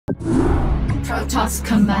Protoss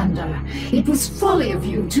commander, it was folly of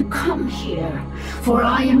you to come here. For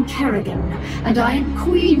I am Kerrigan, and I am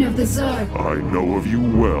Queen of the Zerg. I know of you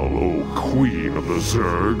well, O Queen of the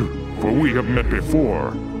Zerg, for we have met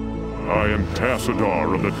before. I am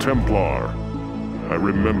Tassadar of the Templar. I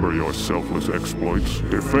remember your selfless exploits,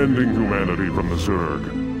 defending humanity from the Zerg.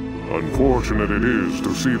 Unfortunate it is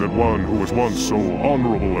to see that one who was once so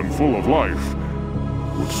honorable and full of life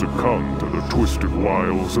would succumb to the twisted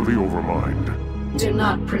wiles of the Overmind. Do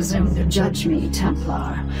not presume to judge me,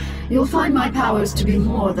 Templar. You'll find my powers to be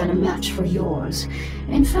more than a match for yours.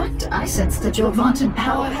 In fact, I sense that your vaunted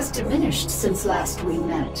power has diminished since last we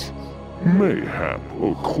met. Mayhap,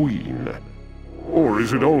 O Queen. Or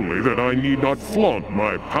is it only that I need not flaunt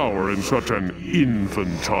my power in such an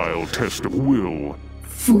infantile test of will?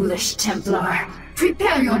 Foolish Templar.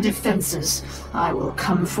 Prepare your defenses. I will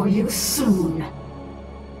come for you soon.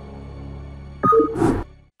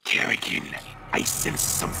 Kerrigan, I sense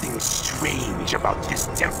something strange about this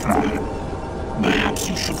Templar. Perhaps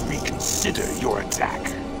you should reconsider your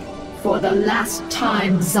attack. For the last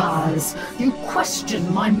time, Zaz, you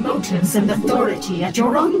question my motives and authority at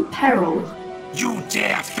your own peril. You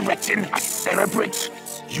dare threaten a Cerebrate?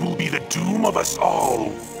 You'll be the doom of us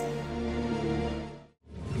all.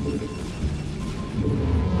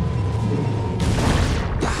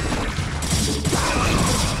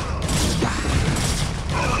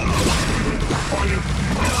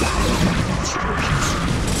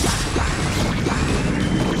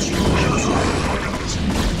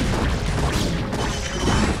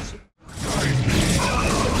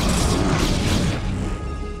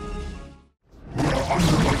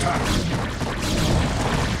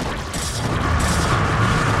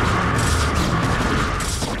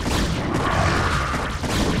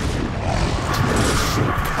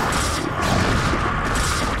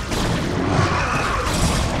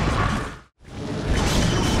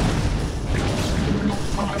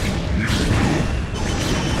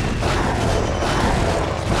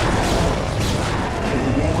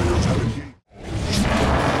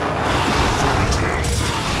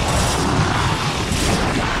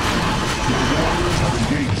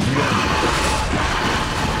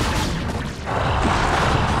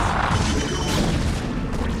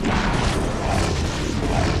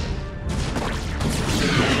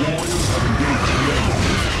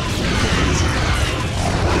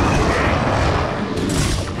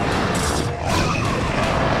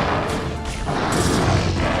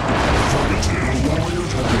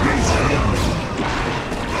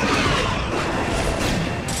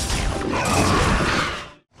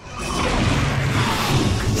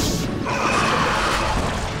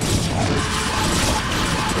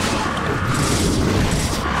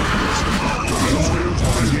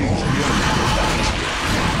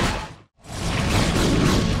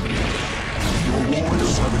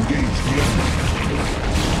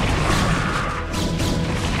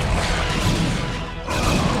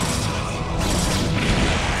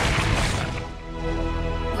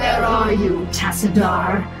 You,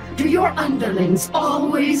 Tassadar? Do your underlings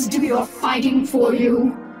always do your fighting for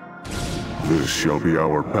you? This shall be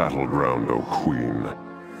our battleground, O Queen.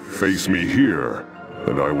 Face me here,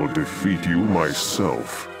 and I will defeat you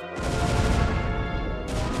myself.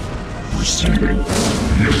 Receiving.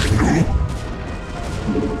 Yes, no.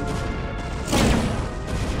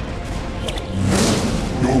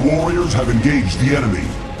 Your warriors have engaged the enemy.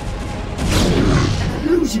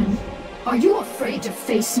 Illusion? Are you afraid to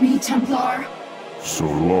face me, Templar? So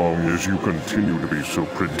long as you continue to be so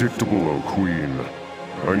predictable, O Queen,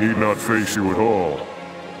 I need not face you at all.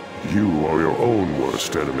 You are your own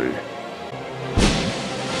worst enemy.